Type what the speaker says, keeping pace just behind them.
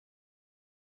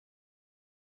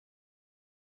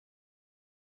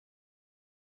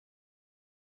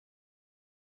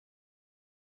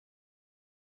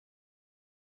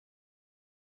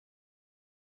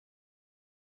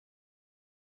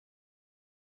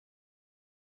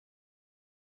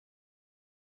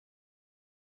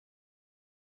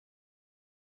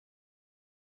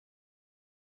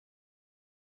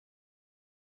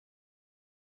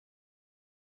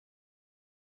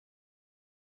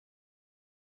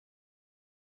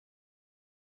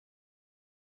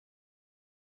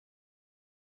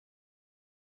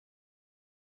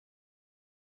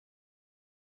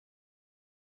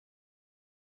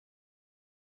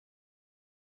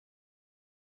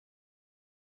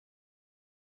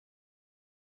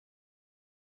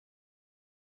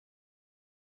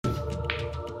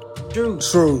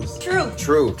Truth.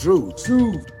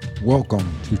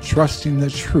 Welcome to Trusting the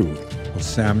Truth with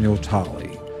Samuel Tolley,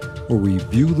 where we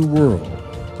view the world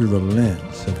through the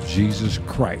lens of Jesus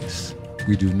Christ.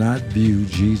 We do not view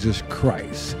Jesus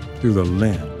Christ through the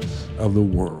lens of the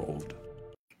world.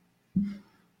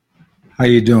 How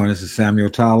you doing? This is Samuel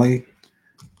Tolley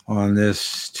on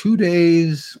this 2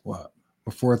 days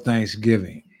before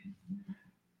Thanksgiving.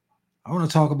 I want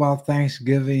to talk about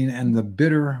Thanksgiving and the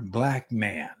bitter black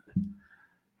man.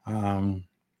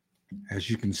 As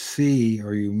you can see,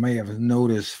 or you may have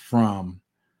noticed from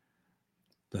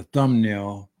the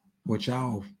thumbnail, which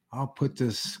I'll put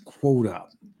this quote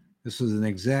up. This is an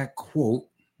exact quote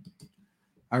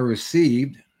I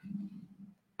received.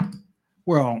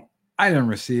 Well, I didn't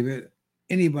receive it.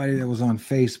 Anybody that was on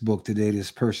Facebook today,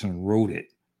 this person wrote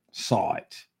it, saw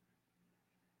it.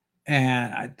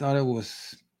 And I thought it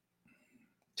was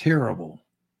terrible.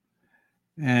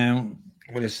 And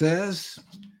what it says,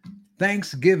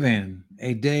 Thanksgiving,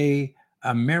 a day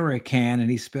American, and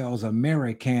he spells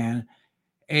American,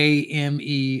 Amerikkan,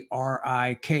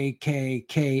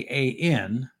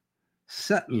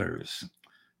 settlers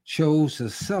chose to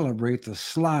celebrate the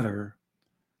slaughter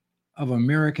of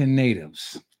American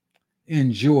natives.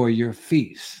 Enjoy your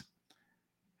feast.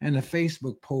 And the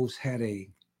Facebook post had a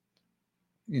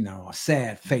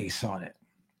sad face on it.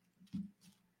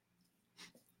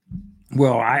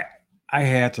 Well, I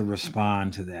had to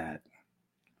respond to that.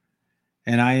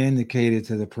 And I indicated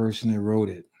to the person that wrote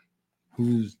it,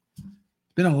 who's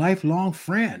been a lifelong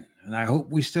friend, and I hope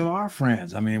we still are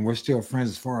friends. I mean, we're still friends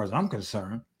as far as I'm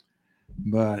concerned.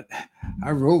 But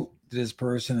I wrote to this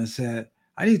person and said,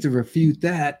 I need to refute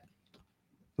that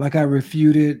like I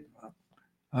refuted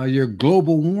your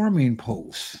global warming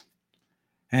post.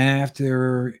 And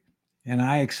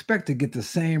I expect to get the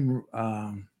same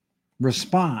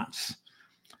response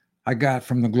I got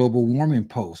from the global warming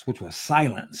post, which was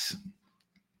silence.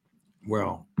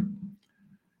 Well,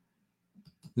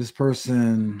 this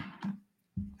person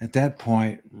at that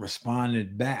point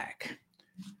responded back.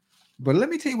 But let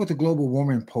me tell you what the global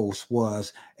warming post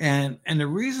was. And the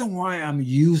reason why I'm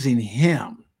using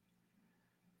him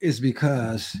is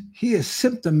because he is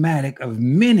symptomatic of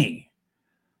many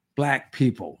black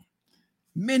people,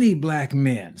 many black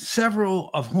men,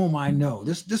 several of whom I know.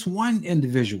 This one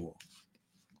individual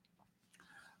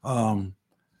that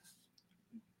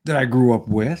I grew up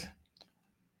with,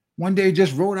 one day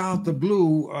just wrote out the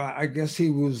blue. I guess he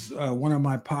was one of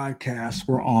my podcasts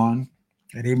were on,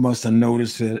 and he must have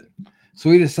noticed it.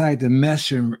 So he decided to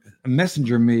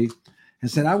messenger me and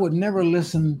said, I would never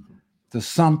listen to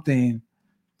something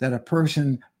that a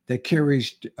person that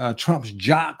carries Trump's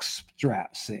jock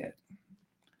strap said.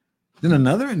 Then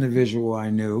another individual I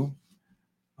knew,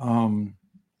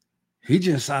 he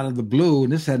just out of the blue,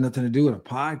 and this had nothing to do with a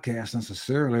podcast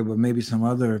necessarily, but maybe some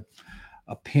other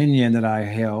opinion that I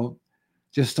held,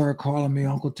 just started calling me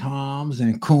Uncle Toms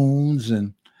and Coons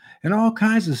and all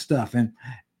kinds of stuff.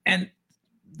 And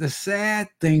the sad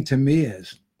thing to me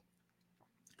is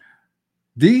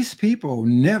these people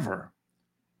never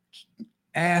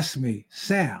asked me,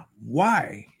 Sam,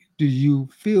 why do you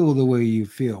feel the way you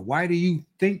feel? Why do you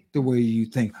think the way you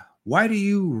think? Why do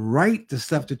you write the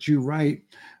stuff that you write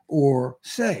or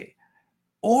say?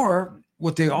 Or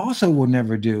what they also will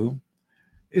never do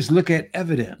is look at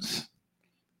evidence.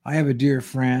 I have a dear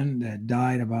friend that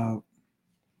died about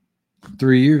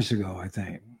 3 years ago, I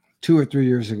think, 2 or 3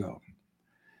 years ago.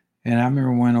 And I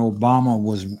remember when Obama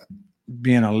was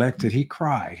being elected, he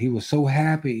cried. He was so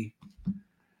happy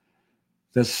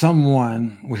that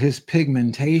someone with his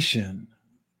pigmentation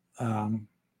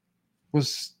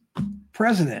was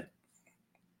president.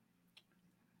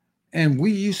 And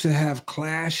we used to have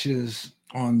clashes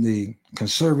on the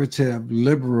conservative,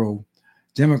 liberal,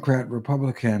 Democrat,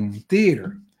 Republican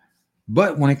theater.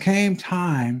 But when it came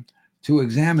time to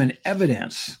examine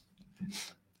evidence,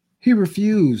 he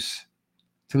refused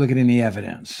to look at any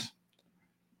evidence.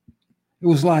 It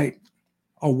was like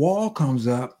a wall comes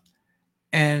up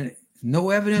and no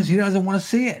evidence, he doesn't want to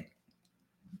see it.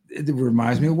 It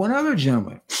reminds me of one other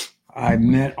gentleman I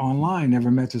met online,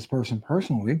 never met this person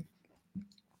personally.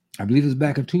 I believe it was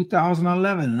back in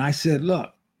 2011. And I said,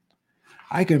 look,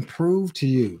 I can prove to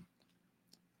you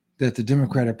that the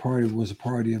Democratic Party was a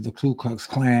party of the Ku Klux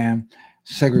Klan,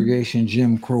 segregation,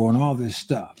 Jim Crow, and all this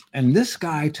stuff. And this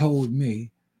guy told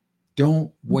me,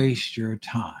 don't waste your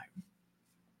time.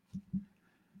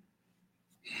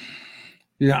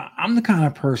 Yeah, I'm the kind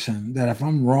of person that if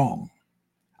I'm wrong,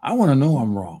 I want to know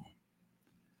I'm wrong.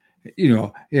 You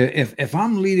know, if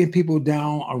I'm leading people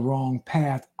down a wrong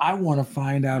path, I want to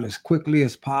find out as quickly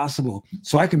as possible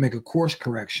so I can make a course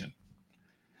correction.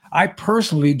 I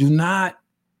personally do not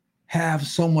have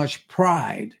so much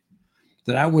pride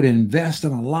that I would invest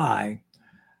in a lie,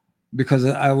 because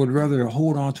I would rather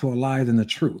hold on to a lie than the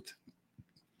truth.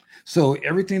 So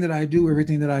everything that I do,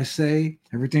 everything that I say,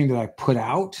 everything that I put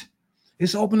out,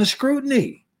 it's open to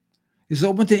scrutiny. It's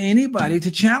open to anybody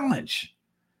to challenge.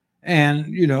 And,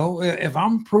 if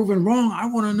I'm proven wrong, I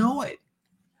want to know it.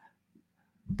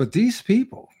 But these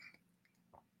people,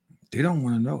 they don't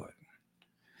want to know it.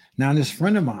 Now, this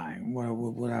friend of mine,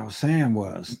 what I was saying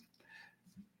was,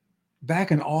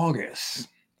 back in August,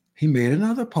 he made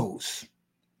another post.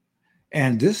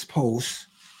 And this post,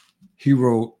 he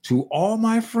wrote, "To all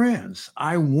my friends,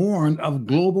 I warned of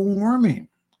global warming,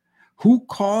 who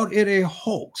called it a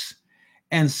hoax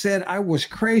and said I was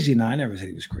crazy." Now, I never said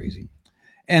he was crazy.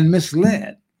 "And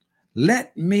misled.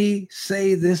 Let me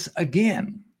say this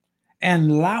again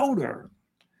and louder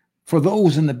for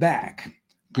those in the back.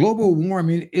 Global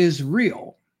warming is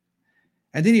real."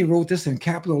 And then he wrote this in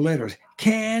capital letters.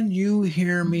 "Can you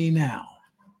hear me now?"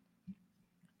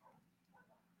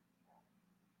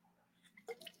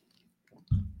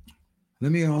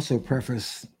 Let me also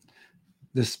preface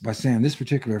this by saying this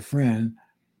particular friend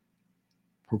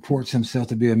purports himself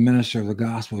to be a minister of the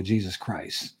gospel of Jesus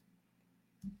Christ.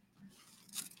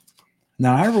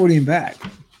 Now, I wrote him back,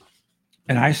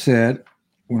 and I said,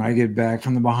 when I get back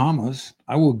from the Bahamas,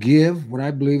 I will give what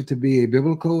I believe to be a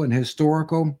biblical and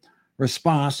historical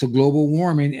response to global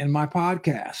warming in my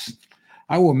podcast.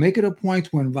 I will make it a point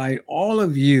to invite all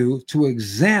of you to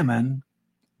examine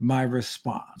my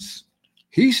response.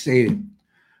 He stated,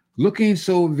 looking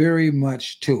so very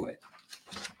much to it.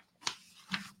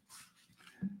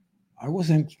 I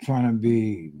wasn't trying to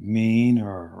be mean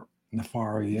or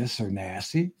nefarious or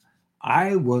nasty.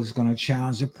 I was going to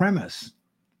challenge the premise.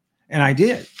 And I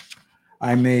did.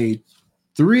 I made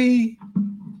 3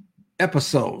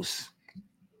 episodes,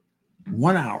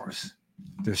 1 hour.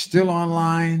 They're still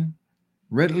online,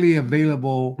 readily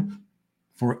available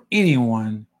for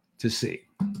anyone to see.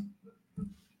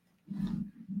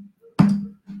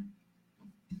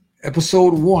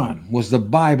 Episode 1 was the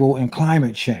Bible and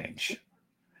climate change.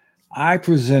 I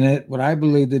presented what I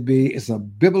believe to be is a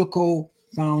biblical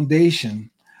foundation,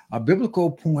 a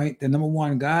biblical point that, number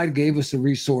one, God gave us the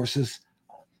resources,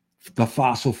 the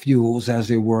fossil fuels as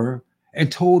they were,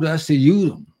 and told us to use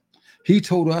them. He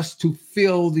told us to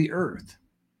fill the earth.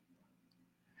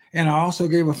 And I also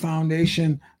gave a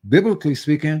foundation, biblically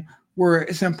speaking, where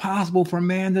it's impossible for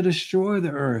man to destroy the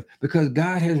earth because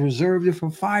God has reserved it for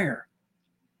fire.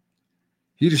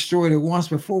 He destroyed it once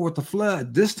before with the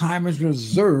flood. This time it's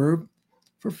reserved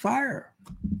for fire.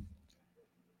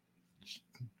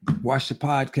 Watch the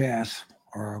podcast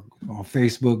or on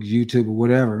Facebook, YouTube, or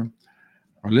whatever,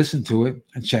 or listen to it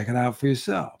and check it out for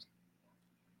yourself.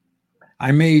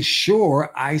 I made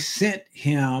sure I sent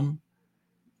him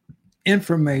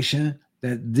information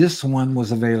that this one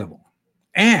was available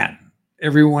and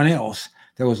everyone else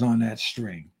that was on that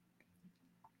string.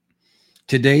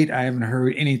 To date, I haven't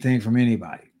heard anything from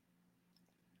anybody.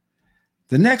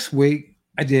 The next week,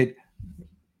 I did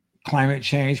Climate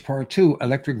Change Part 2,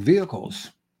 electric vehicles.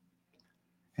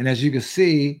 And as you can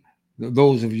see,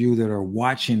 those of you that are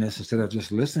watching this instead of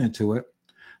just listening to it,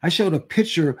 I showed a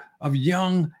picture of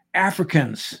young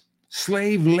Africans,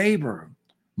 slave labor,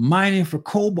 mining for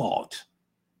cobalt.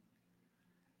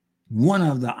 One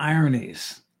of the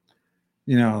ironies,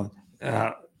 of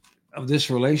this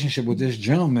relationship with this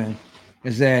gentleman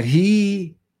is that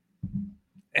he,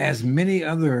 as many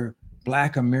other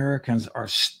Black Americans, are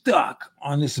stuck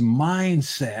on this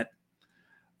mindset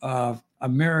of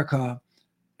America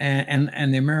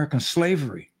and the American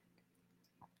slavery.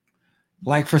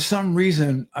 Like, for some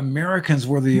reason, Americans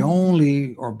were the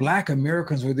only, or Black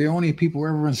Americans were the only people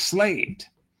ever enslaved,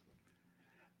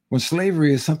 when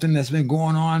slavery is something that's been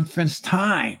going on since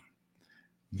time,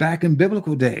 back in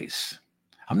biblical days.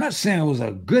 I'm not saying it was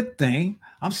a good thing.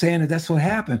 I'm saying that that's what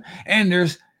happened. And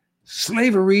there's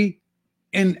slavery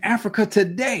in Africa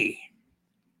today.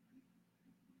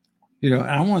 And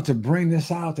I wanted to bring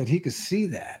this out that he could see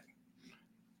that.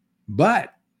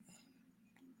 But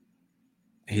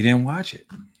he didn't watch it.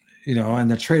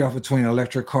 And the trade-off between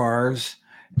electric cars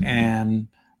and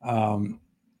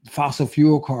fossil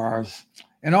fuel cars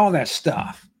and all that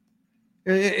stuff.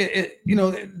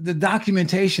 The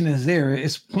documentation is there.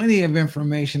 It's plenty of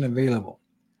information available.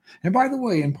 And by the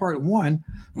way, in part 1,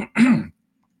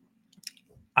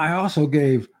 I also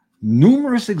gave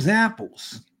numerous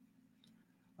examples.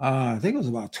 I think it was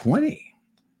about 20,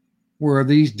 where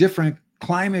these different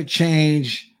climate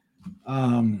change,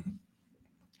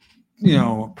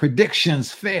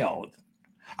 predictions failed.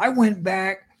 I went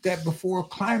back that before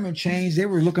climate change, they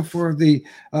were looking for the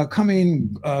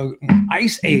coming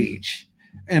ice age.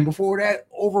 And before that,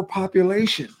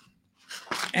 overpopulation.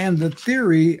 And the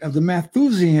theory of the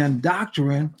Malthusian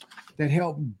doctrine that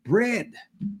helped bred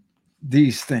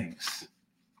these things.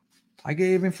 I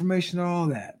gave information on all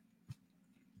that.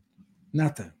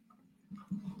 Nothing.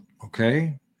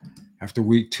 Okay. After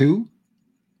week 2,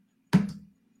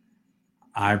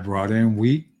 I brought in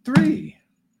week 3.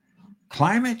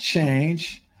 Climate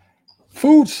change,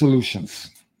 food solutions.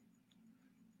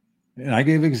 And I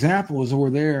gave examples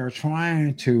where they're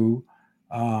trying to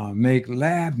make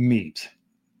lab meat.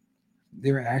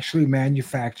 They're actually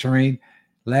manufacturing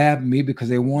lab meat because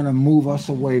they want to move us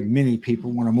away. Many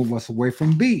people want to move us away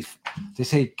from beef. They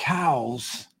say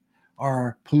cows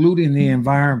are polluting the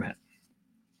environment.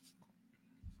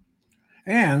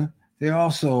 And they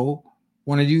also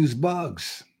want to use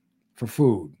bugs for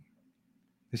food.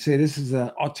 They say this is an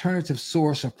alternative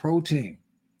source of protein.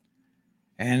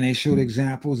 And they showed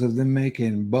examples of them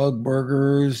making bug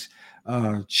burgers,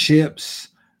 chips,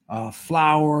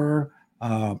 flour,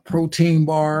 protein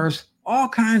bars, all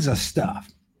kinds of stuff.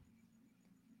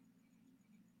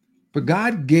 But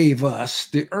God gave us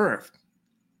the earth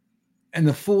and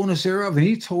the fullness thereof, and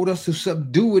he told us to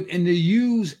subdue it and to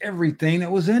use everything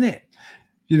that was in it.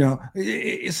 You know,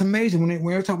 it's amazing when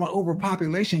we're talking about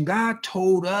overpopulation. God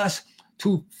told us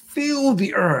to fill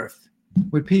the earth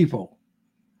with people.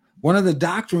 One of the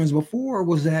doctrines before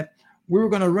was that we were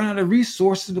going to run out of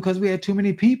resources because we had too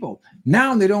many people.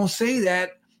 Now they don't say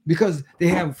that because they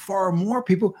have far more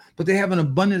people, but they have an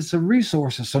abundance of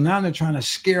resources. So now they're trying to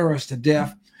scare us to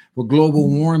death with global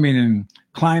warming and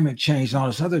climate change and all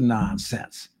this other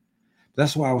nonsense.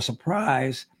 That's why I was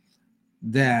surprised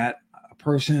that a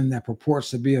person that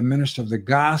purports to be a minister of the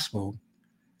gospel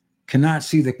cannot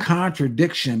see the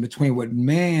contradiction between what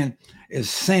man is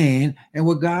saying and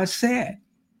what God said.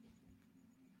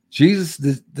 Jesus,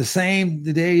 the same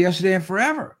today, yesterday, and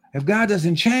forever. If God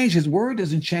doesn't change, his word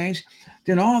doesn't change,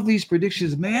 then all of these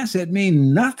predictions man said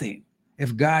mean nothing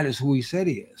if God is who he said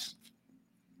he is.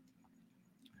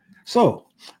 So,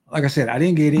 like I said, I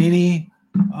didn't get any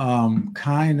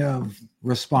kind of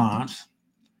response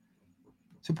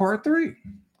to part 3.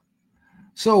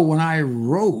 So when I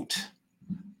wrote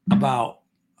about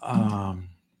the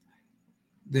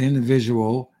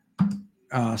individual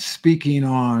speaking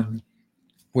on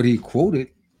what he quoted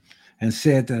and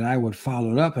said that I would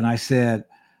follow it up, and I said,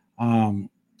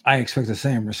 I expect the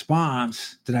same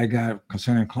response that I got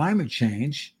concerning climate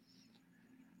change.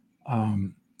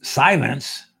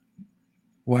 Silence.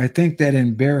 Well, I think that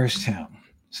embarrassed him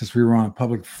since we were on a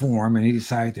public forum, and he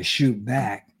decided to shoot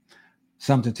back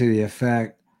something to the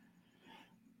effect,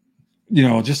 you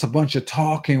know, just a bunch of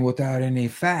talking without any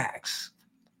facts.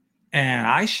 And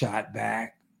I shot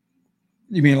back,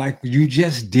 you mean like you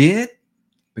just did?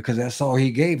 Because that's all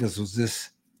he gave us was this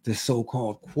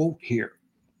so-called quote here.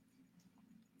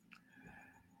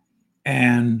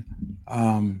 And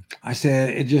I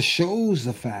said, it just shows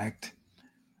the fact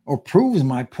or proves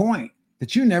my point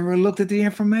that you never looked at the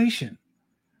information.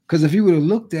 Because if you would have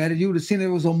looked at it, you would have seen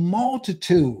there was a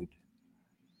multitude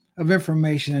of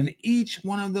information in each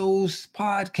one of those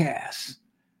podcasts.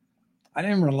 I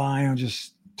didn't rely on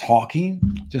just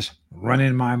talking, just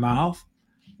running my mouth.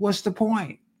 What's the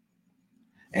point?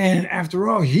 And after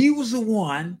all, he was the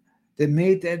one that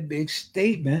made that big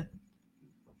statement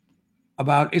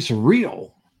about it's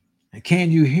real. And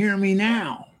can you hear me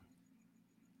now?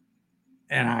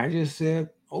 And I just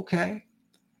said, okay.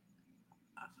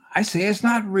 I say it's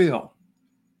not real.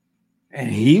 And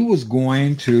he was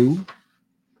going to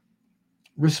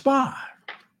respond.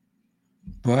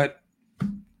 But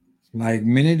like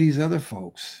many of these other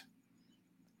folks,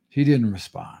 he didn't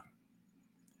respond.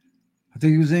 I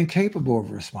think he was incapable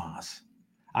of response.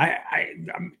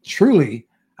 I'm truly,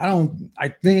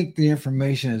 I think the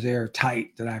information is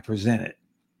airtight that I presented.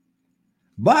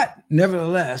 But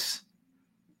nevertheless,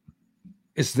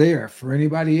 it's there for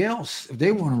anybody else if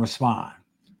they want to respond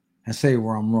and say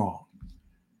where I'm wrong.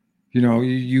 You know,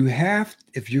 you have,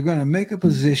 if you're going to make a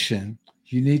position,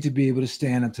 you need to be able to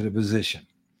stand up to the position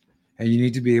and you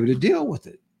need to be able to deal with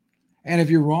it. And if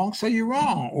you're wrong, say you're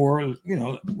wrong or, you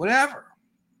know, whatever.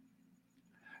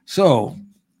 So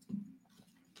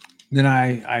then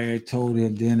I told the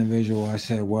individual, I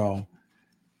said, well,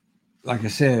 like I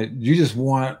said, you just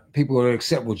want people to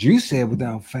accept what you said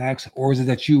without facts, or is it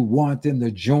that you want them to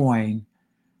join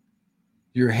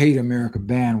your hate America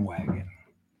bandwagon?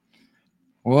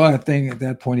 Well, I think at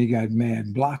that point he got mad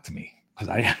and blocked me because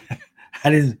I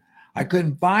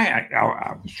couldn't find,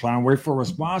 I was trying to wait for a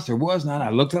response. There was none.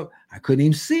 I looked up, I couldn't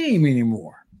even see him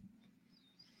anymore.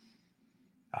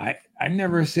 I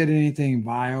never said anything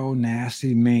vile,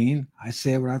 nasty, mean. I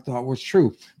said what I thought was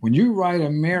true. When you write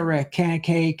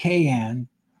American,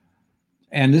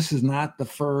 and this is not the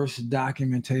first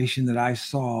documentation that I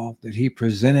saw that he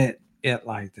presented it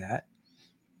like that,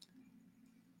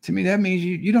 to me, that means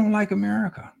you don't like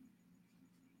America.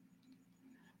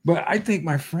 But I think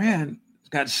my friend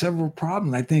got several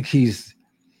problems. I think he's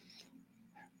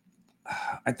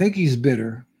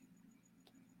bitter.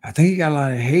 I think he got a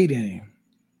lot of hate in him.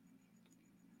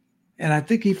 And I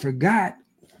think he forgot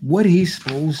what he's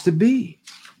supposed to be.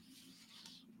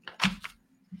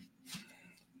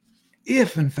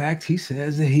 If, in fact, he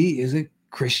says that he is a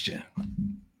Christian.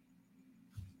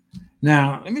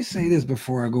 Now, let me say this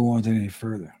before I go on to any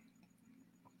further.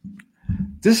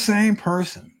 This same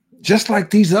person, just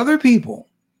like these other people,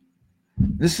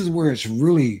 this is where it's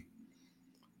really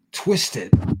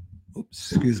twisted.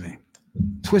 Oops, excuse me.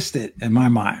 Twisted in my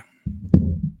mind.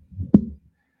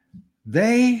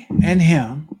 They and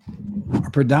him are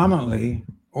predominantly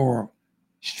or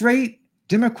straight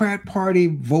Democrat Party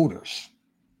voters.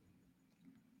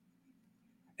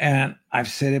 And I've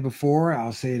said it before,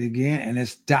 I'll say it again, and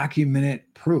it's documented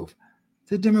proof.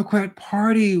 The Democrat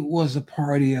Party was a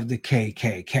party of the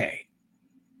KKK.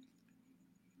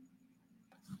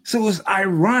 So it's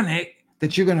ironic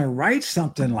that you're going to write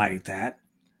something like that,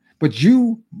 but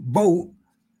you vote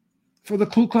for the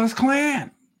Ku Klux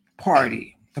Klan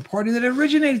party, the party that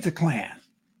originated the Klan,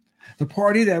 the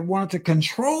party that wanted to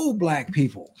control Black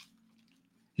people.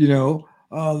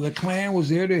 The Klan was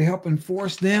there to help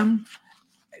enforce them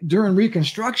during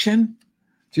Reconstruction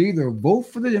to either vote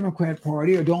for the Democrat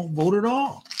Party or don't vote at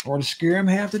all, or to scare them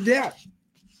half to death.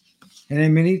 And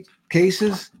in many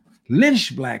cases,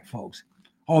 lynch Black folks.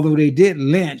 Although they did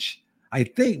lynch, I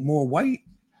think, more white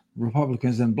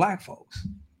Republicans than Black folks.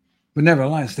 But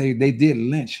nevertheless, they did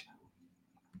lynch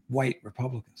white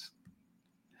Republicans.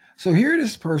 So here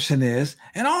this person is,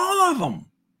 and all of them,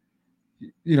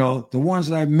 the ones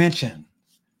that I mentioned,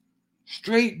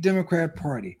 straight Democrat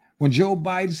Party. When Joe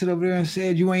Biden stood over there and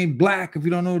said, "You ain't Black if you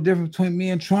don't know the difference between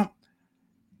me and Trump,"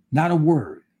 not a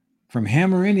word from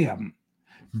him or any of them.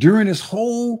 During this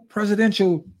whole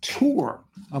presidential tour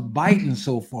of Biden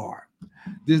so far,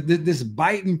 this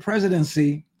Biden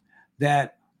presidency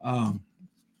that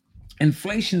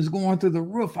inflation is going through the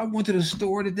roof. I went to the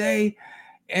store today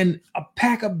and a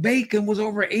pack of bacon was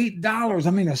over $8.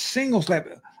 I mean, a single slab,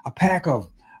 a pack of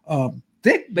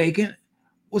thick bacon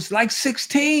was like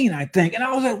 $16, I think. And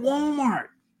I was at Walmart.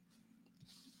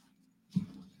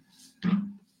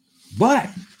 But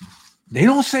they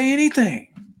don't say anything.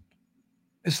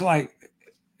 It's like,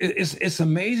 it's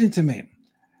amazing to me.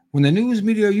 When the news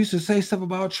media used to say stuff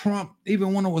about Trump,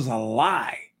 even when it was a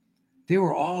lie, they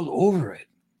were all over it.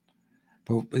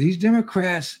 But these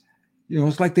Democrats,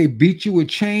 it's like they beat you with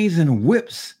chains and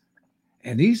whips.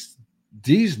 And these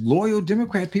loyal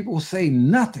Democrat people say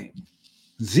nothing.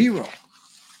 Zero.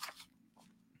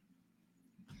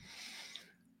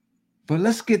 But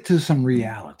let's get to some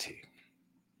reality.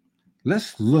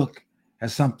 Let's look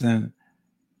at something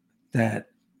that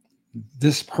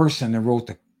this person that wrote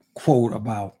the quote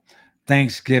about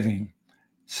Thanksgiving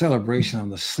celebration of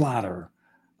the slaughter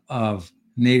of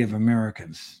Native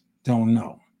Americans don't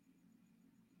know.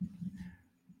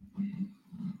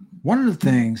 One of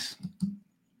the things,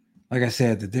 like I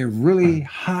said, that they're really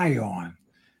high on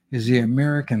is the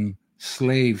American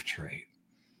slave trade.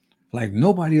 Like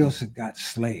nobody else had got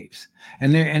slaves.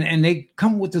 And they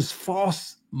come with this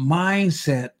false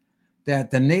mindset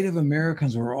that the Native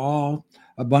Americans were all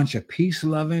a bunch of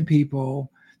peace-loving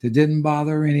people that didn't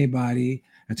bother anybody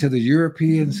until the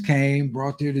Europeans came,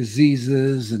 brought their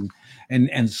diseases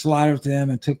and slaughtered them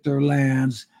and took their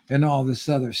lands and all this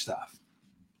other stuff.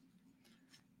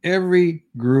 Every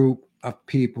group of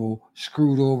people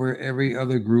screwed over every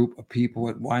other group of people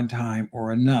at one time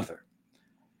or another.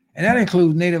 And that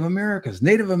includes Native Americans.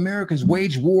 Native Americans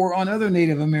waged war on other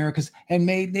Native Americans and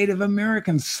made Native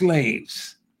Americans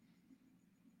slaves.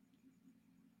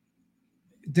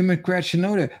 Democrats should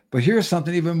know that. But here's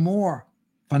something even more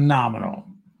phenomenal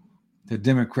that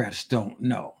Democrats don't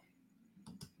know.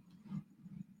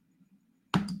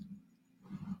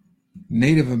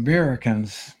 Native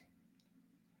Americans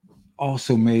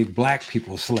also made Black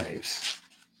people slaves.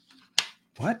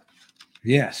 What?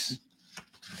 Yes.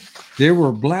 There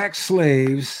were Black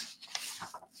slaves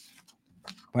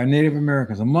by Native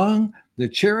Americans. Among the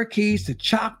Cherokees, the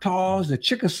Choctaws, the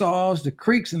Chickasaws, the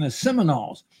Creeks, and the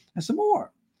Seminoles, and some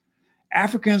more.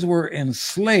 Africans were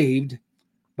enslaved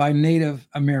by Native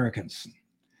Americans.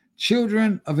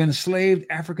 Children of enslaved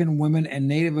African women and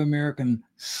Native American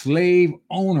slave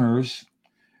owners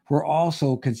were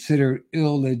also considered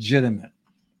illegitimate.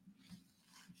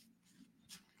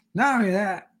 Not only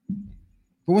that,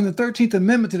 but when the 13th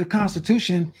Amendment to the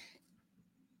Constitution,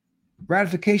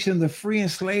 ratification of the freeing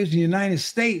slaves in the United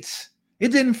States, it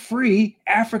didn't free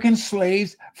African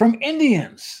slaves from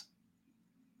Indians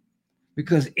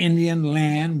because Indian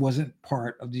land wasn't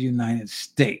part of the United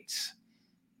States.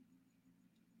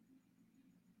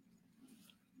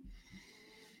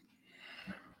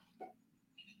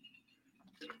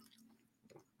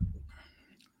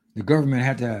 The government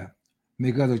had to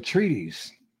make other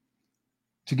treaties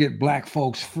to get black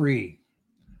folks free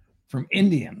from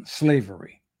Indian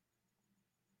slavery.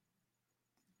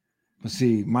 But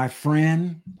see, my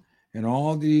friend and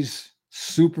all these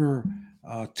super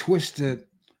twisted,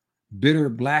 bitter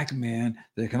black men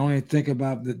that can only think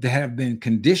about that, they have been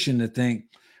conditioned to think,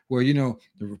 well,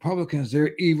 the Republicans,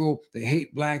 they're evil, they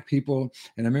hate black people,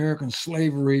 and American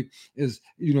slavery is,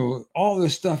 all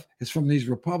this stuff is from these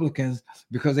Republicans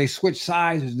because they switched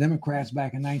sides as Democrats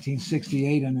back in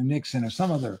 1968 under Nixon or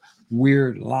some other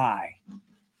weird lie.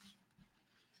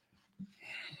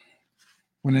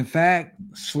 When in fact,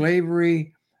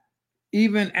 slavery,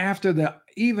 even after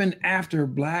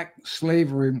black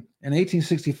slavery in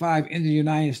 1865 in the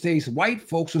United States, white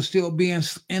folks were still being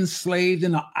enslaved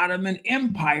in the Ottoman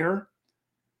Empire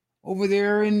over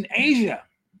there in Asia.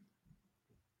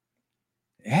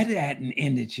 It hadn't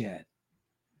ended yet.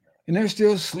 And there's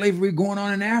still slavery going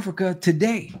on in Africa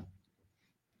today.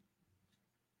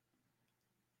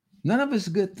 None of it's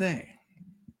a good thing.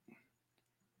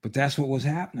 But that's what was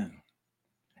happening.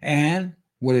 And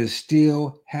what is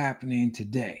still happening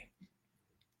today.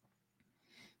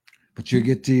 But you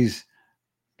get these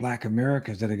black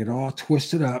Americans that get all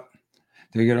twisted up,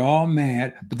 they get all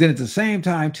mad, but then at the same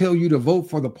time tell you to vote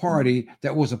for the party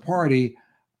that was a party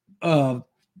of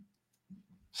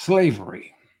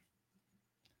slavery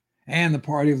and the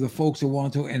party of the folks that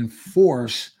want to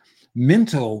enforce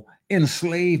mental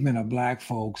enslavement of black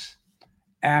folks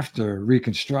after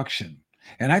Reconstruction.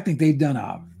 And I think they've done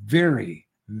a very,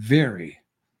 very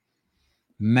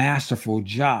masterful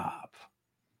job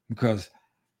because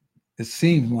it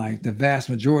seems like the vast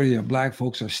majority of black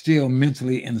folks are still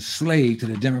mentally enslaved to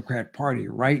the Democrat Party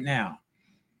right now.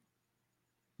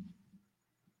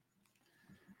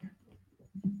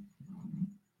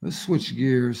 Let's switch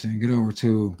gears and get over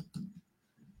to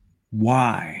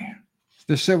why.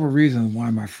 There's several reasons why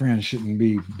my friend shouldn't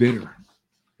be bitter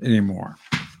anymore.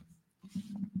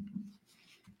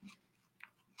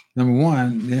 Number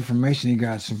one, the information he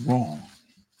got is wrong.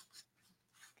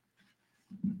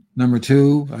 Number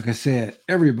two, like I said,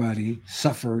 everybody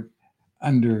suffered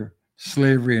under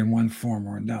slavery in one form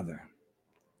or another.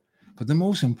 But the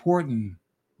most important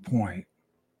point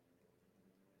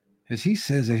is he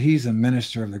says that he's a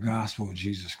minister of the gospel of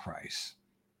Jesus Christ.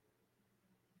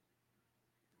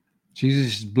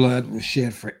 Jesus' blood was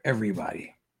shed for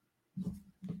everybody.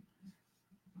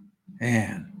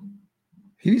 And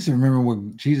he needs to remember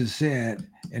what Jesus said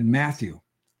in Matthew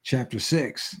chapter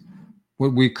 6,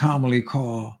 what we commonly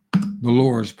call the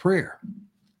Lord's Prayer.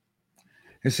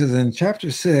 It says in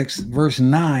chapter 6, verse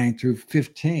 9 through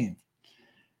 15,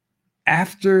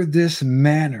 after this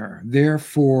manner,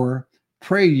 therefore,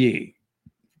 pray ye,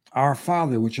 our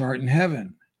Father which art in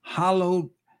heaven, hallowed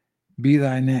be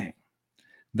thy name.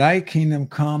 Thy kingdom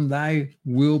come, thy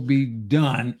will be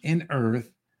done in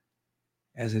earth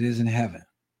as it is in heaven.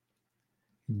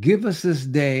 Give us this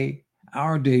day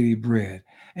our daily bread,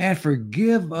 and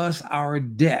forgive us our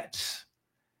debts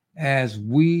as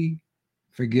we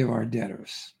forgive our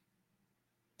debtors.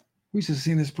 We used to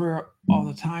sing this prayer all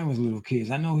the time as little kids.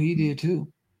 I know he did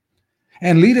too.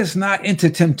 And lead us not into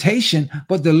temptation,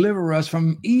 but deliver us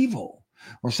from evil.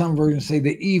 Or some versions say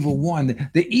the evil one.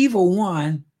 The evil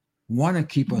one wants to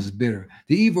keep us bitter.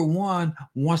 The evil one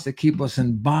wants to keep us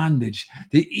in bondage.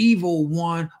 The evil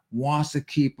one wants to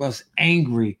keep us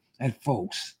angry at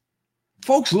folks.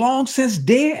 Folks long since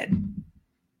dead.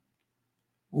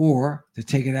 Or to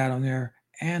take it out on their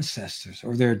ancestors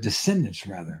or their descendants,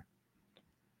 rather.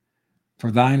 For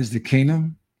thine is the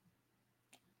kingdom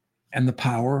and the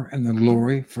power and the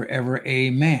glory forever.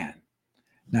 Amen.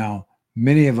 Now,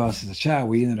 many of us as a child,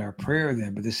 we ended our prayer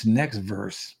then, but this next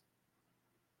verse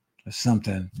is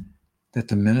something that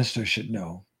the minister should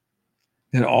know,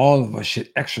 that all of us should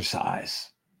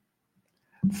exercise.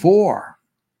 For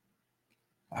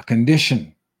a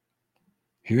condition.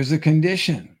 Here's a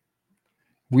condition.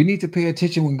 We need to pay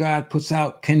attention when God puts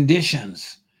out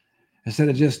conditions instead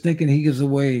of just thinking he gives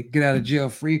away get out of jail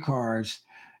free cards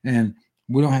and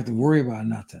we don't have to worry about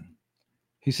nothing.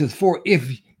 He says, for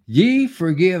if ye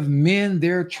forgive men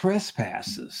their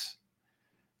trespasses,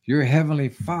 your heavenly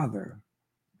Father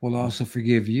will also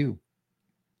forgive you.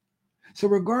 So,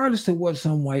 regardless of what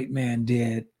some white man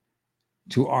did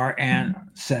to our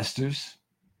ancestors,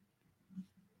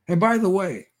 and by the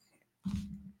way,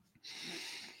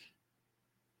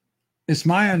 it's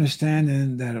my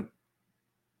understanding that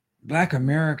Black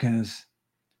Americans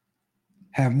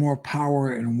have more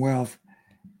power and wealth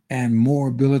and more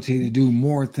ability to do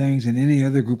more things than any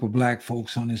other group of Black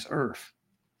folks on this earth.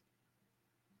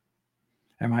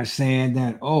 Am I saying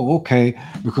that, oh, okay,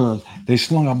 because they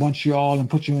slung a bunch of y'all and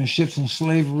put you in ships in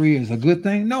slavery is a good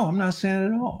thing? No, I'm not saying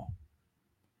it at all.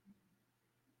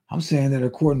 I'm saying that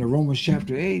according to Romans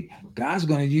chapter 8, God's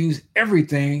going to use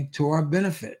everything to our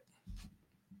benefit.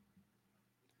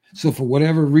 So for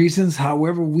whatever reasons,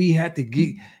 however we had to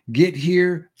get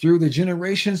here through the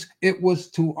generations, it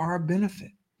was to our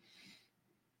benefit.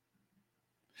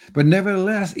 But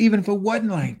nevertheless, even if it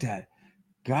wasn't like that,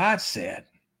 God said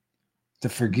to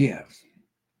forgive.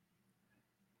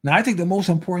 Now, I think the most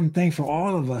important thing for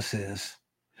all of us is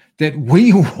that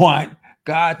we want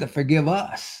God to forgive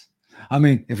us. I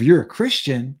mean, if you're a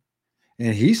Christian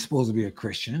and he's supposed to be a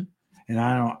Christian,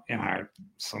 and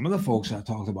some of the folks I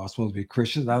talked about are supposed to be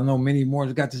Christians. I don't know many more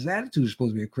that got this attitude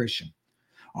supposed to be a Christian.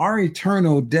 Our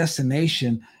eternal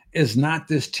destination is not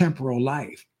this temporal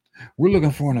life. We're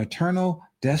looking for an eternal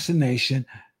destination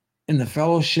in the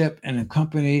fellowship and the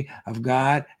company of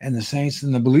God and the saints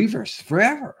and the believers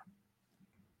forever.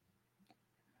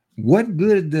 What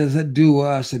good does it do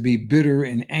us to be bitter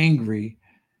and angry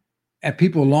at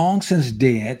people long since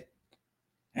dead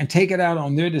and take it out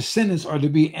on their descendants, or to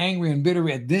be angry and bitter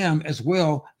at them as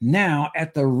well now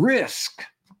at the risk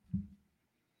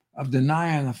of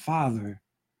denying the Father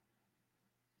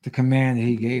the command that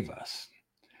he gave us?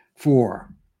 For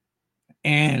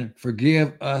if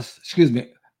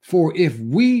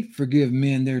we forgive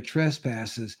men their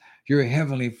trespasses, your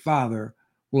heavenly Father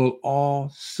will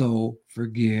also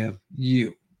forgive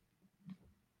you.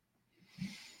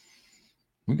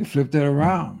 We can flip that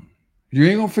around. You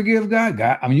ain't gonna forgive God.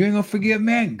 You ain't gonna forgive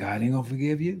man. God ain't gonna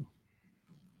forgive you.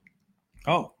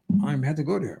 Oh, I don't even have to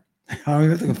go there. I don't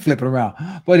even have to flip it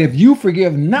around. But if you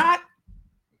forgive not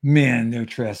men their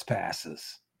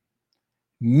trespasses,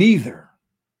 neither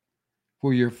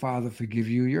will your Father forgive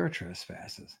you your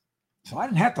trespasses. So I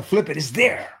didn't have to flip it. It's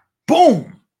there.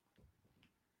 Boom.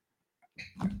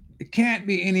 It can't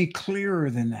be any clearer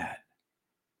than that.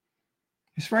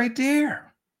 It's right there.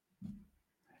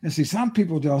 And see, some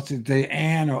people don't say but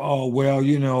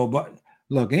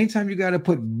look, anytime you got to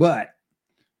put but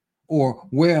or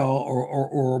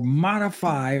or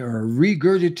modify or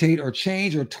regurgitate or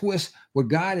change or twist what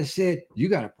God has said, you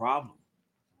got a problem.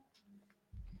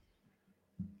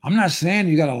 I'm not saying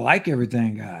you got to like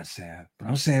everything God said, but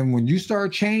I'm saying when you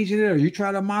start changing it or you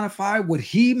try to modify what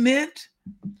he meant,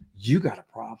 you got a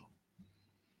problem.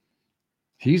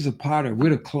 He's the potter,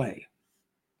 we're the clay.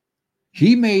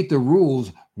 He made the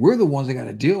rules. We're the ones that got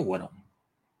to deal with them.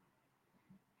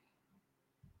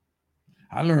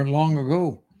 I learned long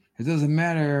ago, it doesn't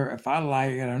matter if I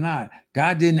like it or not.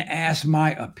 God didn't ask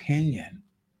my opinion.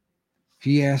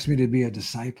 He asked me to be a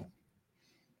disciple.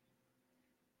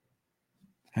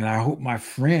 And I hope my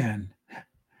friend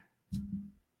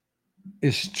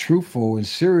is truthful and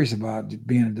serious about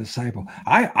being a disciple.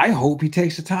 I hope he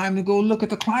takes the time to go look at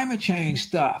the climate change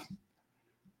stuff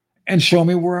and show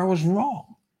me where I was wrong.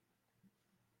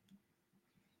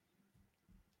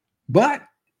 But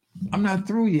I'm not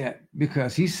through yet,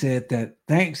 because he said that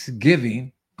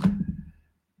Thanksgiving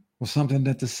was something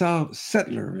that the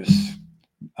settlers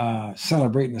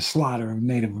celebrating the slaughter of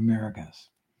Native Americans.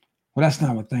 Well, that's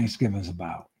not what Thanksgiving is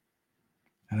about.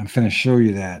 And I'm going to show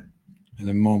you that in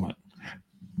a moment.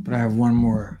 But I have one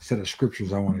more set of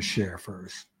scriptures I want to share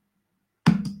first.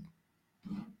 I'm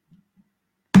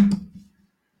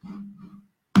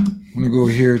going to go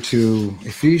here to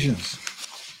Ephesians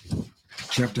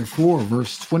chapter 4,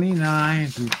 verse 29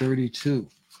 through 32.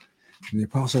 And the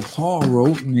Apostle Paul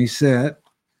wrote, and he said,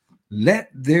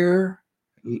 let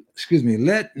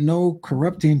no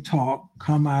corrupting talk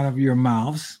come out of your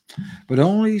mouths, but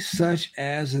only such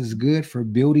as is good for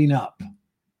building up,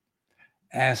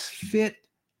 as fit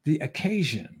the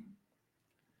occasion,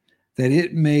 that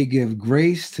it may give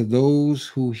grace to those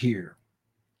who hear.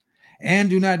 And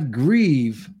do not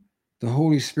grieve the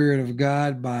Holy Spirit of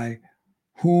God, by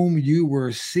whom you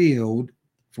were sealed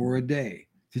for a day.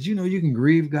 Did you know you can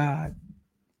grieve God?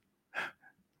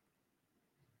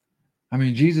 I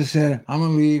mean, Jesus said, I'm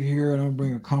going to leave here and I'm going to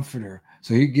bring a comforter.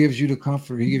 So he gives you the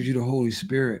comforter. He gives you the Holy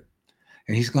Spirit.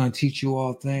 And he's going to teach you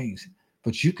all things.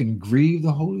 But you can grieve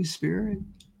the Holy Spirit?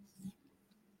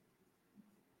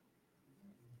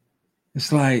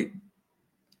 It's like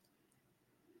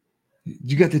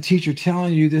you got the teacher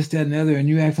telling you this, that, and the other, and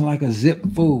you acting like a zip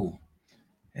fool.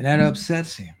 And that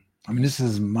upsets him. I mean, this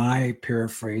is my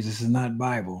paraphrase. This is not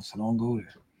Bible, so don't go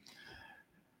there.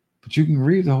 But you can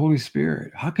grieve the Holy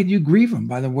Spirit. How can you grieve him?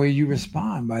 By the way you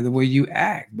respond, by the way you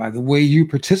act, by the way you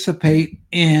participate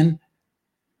in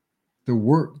the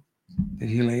work that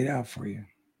he laid out for you.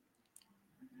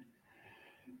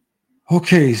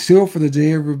 Okay, seal for the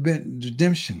day of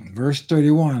redemption. Verse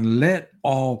 31, let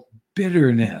all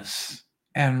bitterness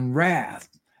and wrath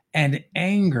and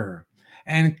anger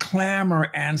and clamor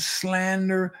and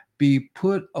slander be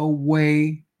put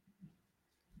away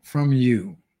from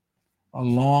you,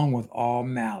 along with all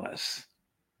malice.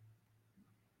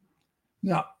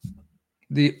 Now,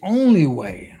 the only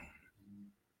way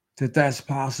that that's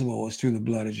possible is through the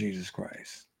blood of Jesus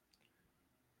Christ.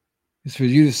 It's for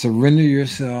you to surrender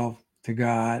yourself to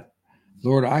God.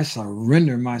 Lord, I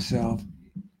surrender myself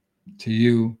to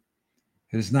you.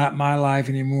 It's not my life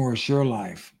anymore, it's your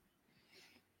life.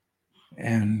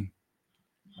 And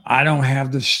I don't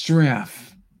have the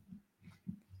strength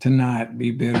to not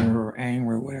be bitter or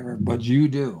angry or whatever, but you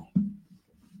do.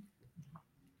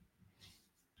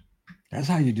 That's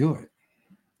how you do it.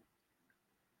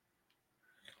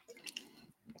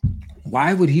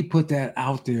 Why would he put that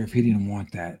out there if he didn't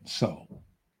want that so?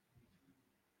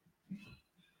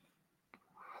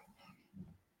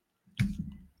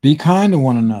 Be kind to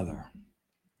one another,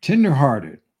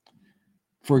 tenderhearted,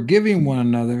 forgiving one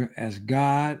another as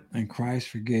God and Christ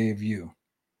forgave you.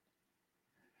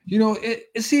 You know,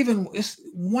 it's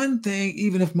one thing,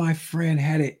 even if my friend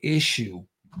had an issue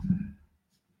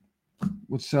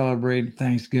with celebrating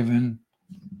Thanksgiving,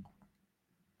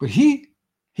 but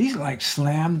he's like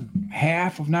slammed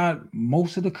half, if not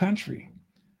most of the country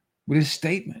with his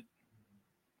statement.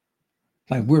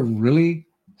 Like we're really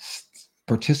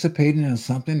participating in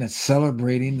something that's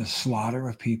celebrating the slaughter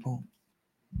of people.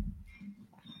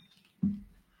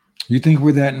 You think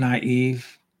we're that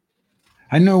naive?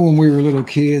 I know when we were little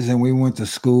kids and we went to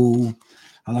school,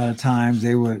 a lot of times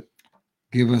they would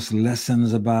give us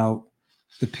lessons about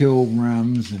the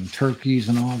pilgrims and turkeys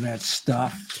and all that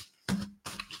stuff.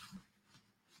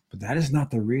 But that is not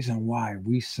the reason why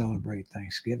we celebrate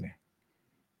Thanksgiving.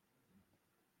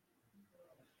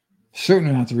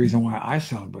 Certainly not the reason why I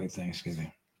celebrate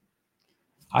Thanksgiving.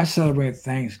 I celebrate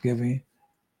Thanksgiving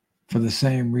for the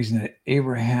same reason that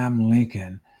Abraham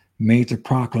Lincoln made the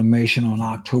proclamation on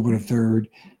October the 3rd,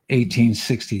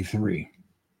 1863.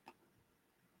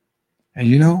 And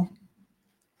you know,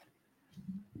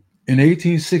 in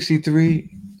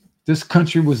 1863, this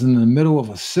country was in the middle of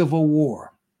a civil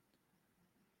war.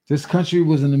 This country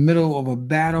was in the middle of a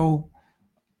battle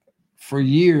for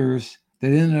years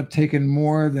that ended up taking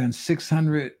more than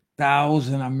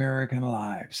 600,000 American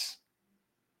lives.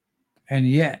 And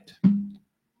yet,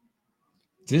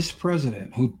 this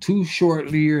president, who 2 short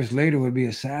years later would be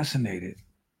assassinated,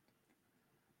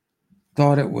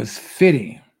 thought it was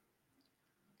fitting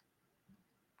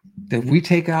that we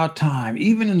take our time,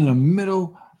 even in the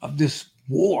middle of this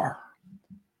war,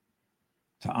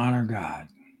 to honor God.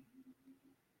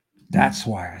 That's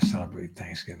why I celebrate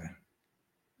Thanksgiving.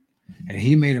 And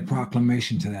he made a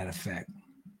proclamation to that effect.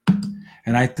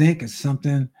 And I think it's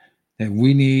something that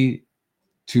we need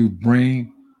to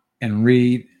bring and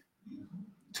read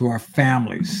to our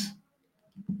families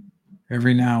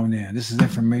every now and then. This is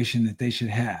information that they should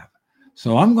have.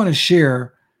 So I'm going to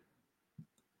share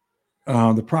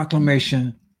the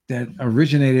proclamation that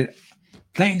originated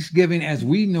Thanksgiving as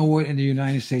we know it in the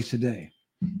United States today.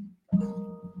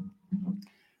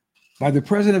 By the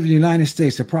President of the United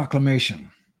States, a proclamation.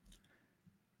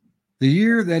 The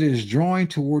year that is drawing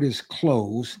toward its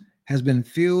close has been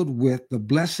filled with the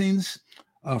blessings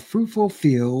of fruitful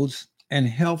fields and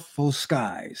healthful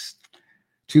skies.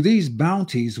 To these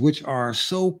bounties, which are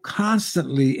so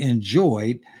constantly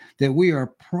enjoyed that we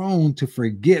are prone to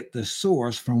forget the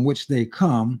source from which they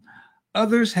come,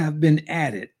 others have been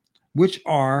added, which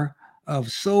are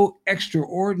of so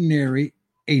extraordinary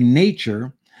a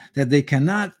nature that they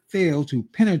cannot fail to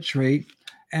penetrate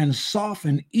and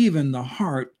soften even the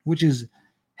heart, which is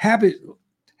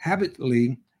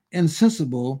habitually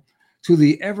insensible to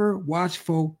the ever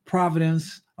watchful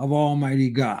providence of Almighty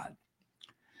God.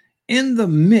 In the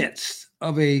midst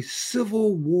of a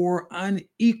civil war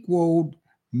unequaled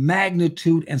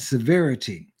magnitude and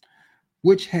severity,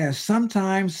 which has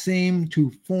sometimes seemed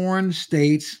to foreign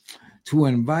states to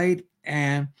invite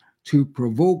and to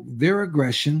provoke their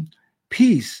aggression,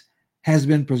 peace has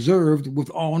been preserved with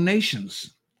all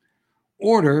nations.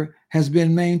 Order has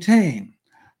been maintained.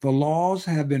 The laws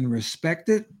have been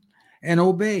respected and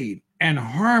obeyed, and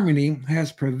harmony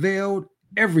has prevailed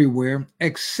everywhere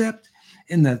except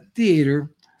in the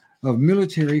theater of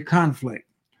military conflict.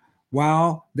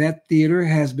 While that theater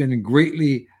has been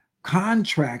greatly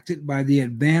contracted by the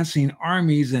advancing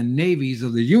armies and navies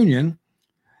of the Union,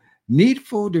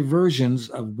 needful diversions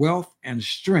of wealth and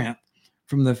strength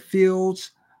from the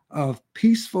fields of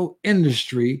peaceful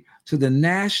industry to the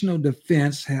national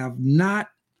defense have not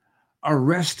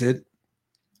arrested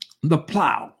the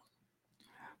plow,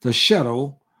 the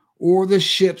shuttle, or the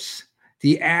ships.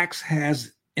 The axe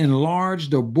has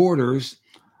enlarged the borders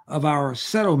of our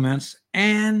settlements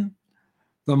and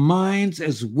the mines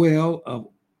as well of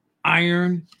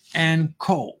iron and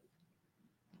coal.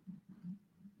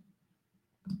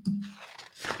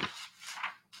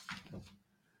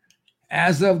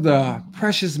 As of the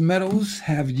precious metals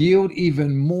have yielded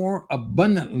even more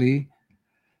abundantly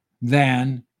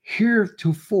than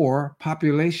heretofore,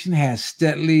 population has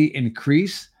steadily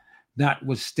increased,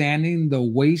 notwithstanding the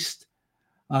waste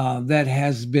that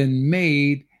has been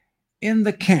made in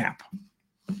the camp,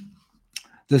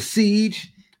 the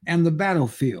siege, and the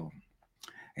battlefield,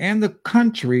 and the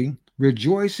country,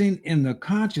 rejoicing in the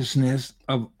consciousness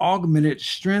of augmented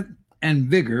strength and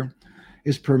vigor,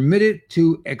 is permitted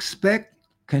to expect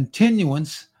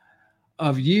continuance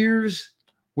of years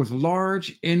with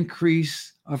large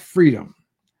increase of freedom.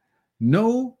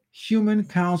 No human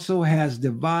counsel has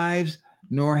devised,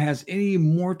 nor has any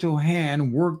mortal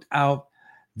hand worked out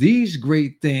these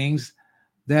great things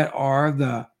that are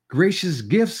the gracious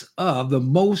gifts of the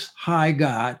Most High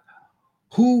God,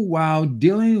 who, while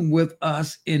dealing with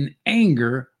us in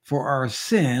anger for our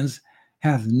sins,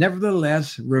 hath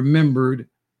nevertheless remembered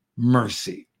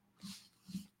mercy.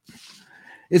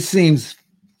 It seemed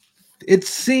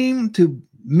to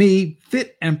me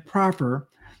fit and proper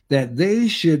that they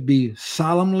should be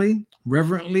solemnly,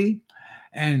 reverently,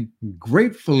 and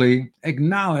gratefully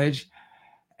acknowledged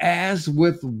as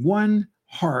with one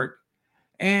heart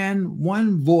and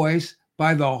one voice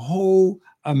by the whole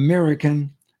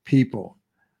American people.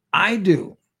 I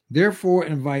do, therefore,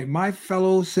 invite my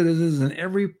fellow citizens in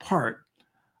every part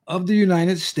of the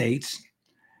United States,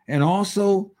 and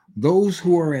also those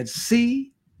who are at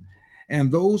sea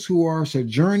and those who are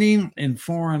sojourning in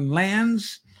foreign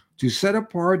lands, to set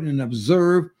apart and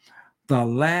observe the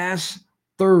last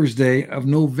Thursday of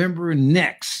November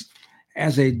next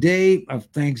as a day of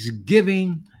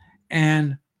thanksgiving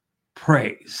and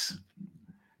praise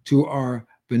to our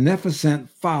beneficent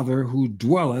Father who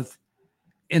dwelleth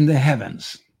in the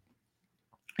heavens.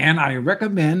 And I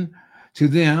recommend to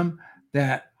them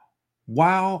that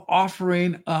while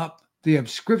offering up the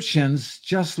ascriptions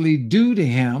justly due to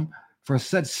him for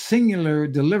such singular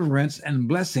deliverance and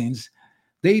blessings,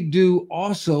 they do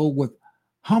also with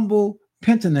humble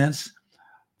penitence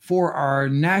for our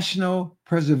national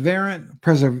perseverance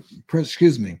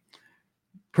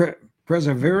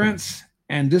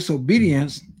and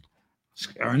disobedience,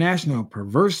 our national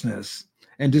perverseness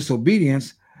and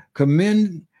disobedience,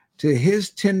 commend to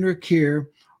his tender care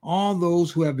all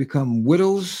those who have become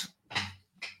widows,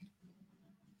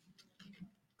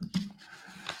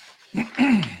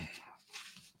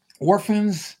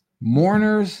 orphans,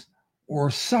 mourners, or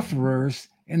sufferers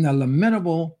in the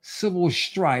lamentable civil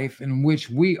strife in which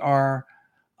we are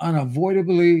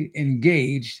unavoidably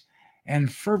engaged,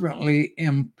 and fervently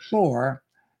implore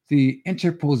the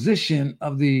interposition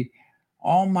of the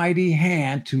Almighty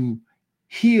hand to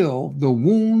heal the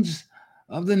wounds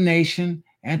of the nation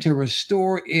and to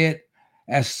restore it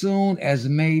as soon as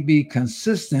may be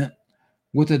consistent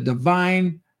with the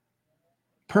divine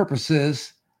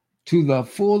purposes to the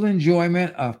full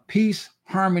enjoyment of peace,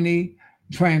 harmony,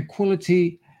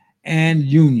 tranquility, and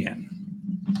union.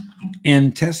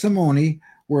 In testimony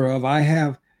whereof I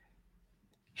have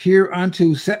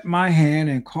hereunto set my hand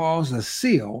and caused the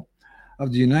seal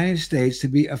of the United States to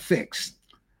be affixed,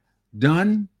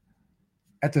 done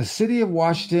at the city of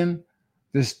Washington,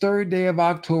 this third day of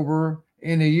October,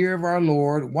 in the year of our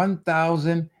Lord,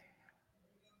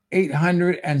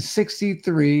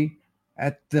 1863,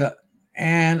 at the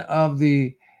and of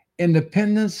the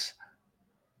independence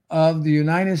of the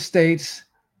United States,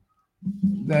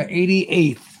 the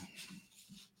 88th,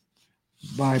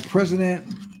 by President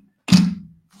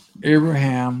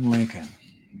Abraham Lincoln.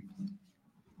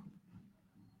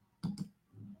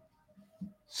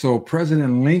 So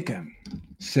President Lincoln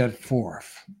set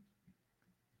forth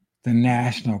the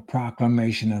national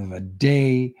proclamation of a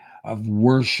day of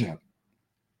worship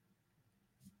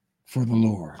for the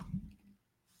Lord.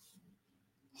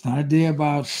 It's not a day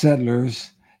about settlers,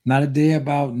 not a day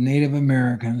about Native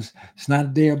Americans. It's not a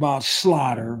day about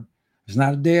slaughter. It's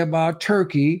not a day about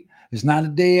turkey. It's not a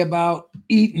day about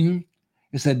eating.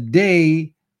 It's a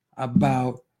day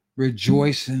about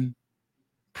rejoicing,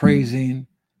 praising,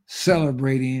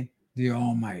 celebrating the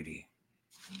Almighty.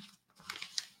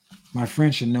 My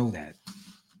friend should know that.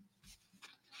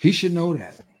 He should know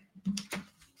that.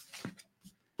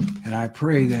 And I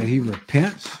pray that he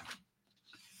repents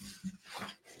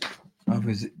of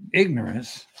his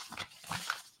ignorance,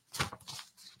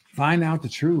 find out the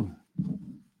truth,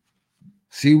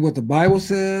 see what the Bible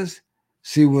says,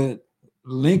 see what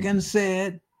Lincoln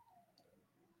said,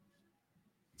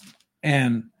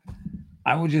 and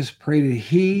I would just pray that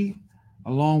he,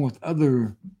 along with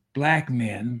other Black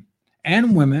men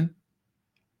and women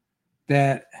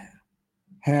that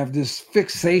have this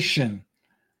fixation,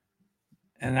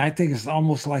 and I think it's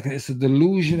almost like it's a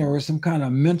delusion or some kind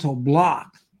of mental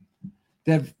block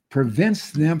that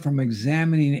prevents them from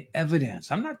examining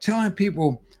evidence. I'm not telling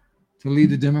people to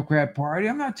leave the Democrat Party.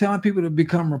 I'm not telling people to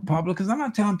become Republicans. I'm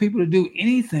not telling people to do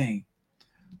anything.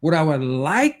 What I would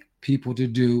like people to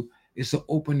do is to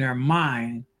open their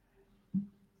mind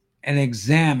and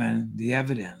examine the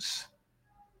evidence.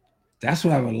 That's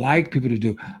what I would like people to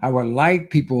do. I would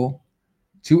like people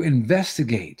to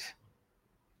investigate,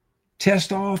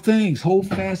 test all things, hold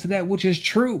fast to that which is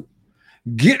true,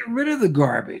 get rid of the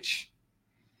garbage.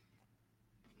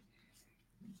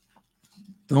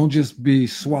 Don't just be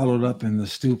swallowed up in the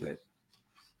stupid.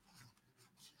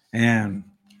 And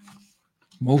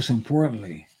most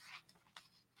importantly,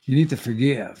 you need to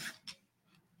forgive.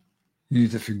 You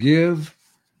need to forgive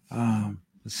the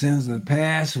sins of the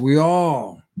past. We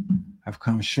all have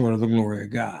come short of the glory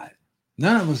of God.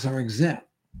 None of us are exempt.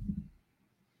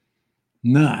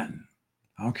 None.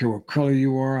 I don't care what color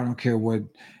you are. I don't care what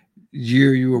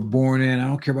year you were born in. I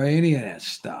don't care about any of that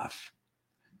stuff.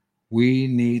 We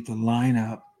need to line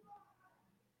up,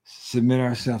 submit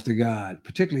ourselves to God,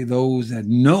 particularly those that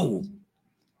know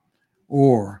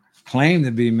or claim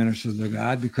to be ministers of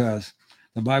God, because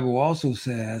the Bible also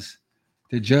says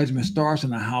the judgment starts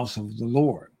in the house of the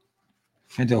Lord.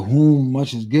 And to whom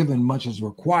much is given, much is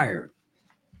required.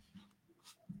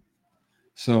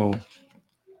 So,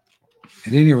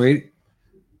 at any rate,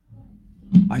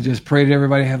 I just pray that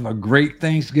everybody have a great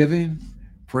Thanksgiving.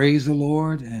 Praise the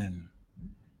Lord, and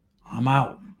I'm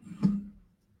out.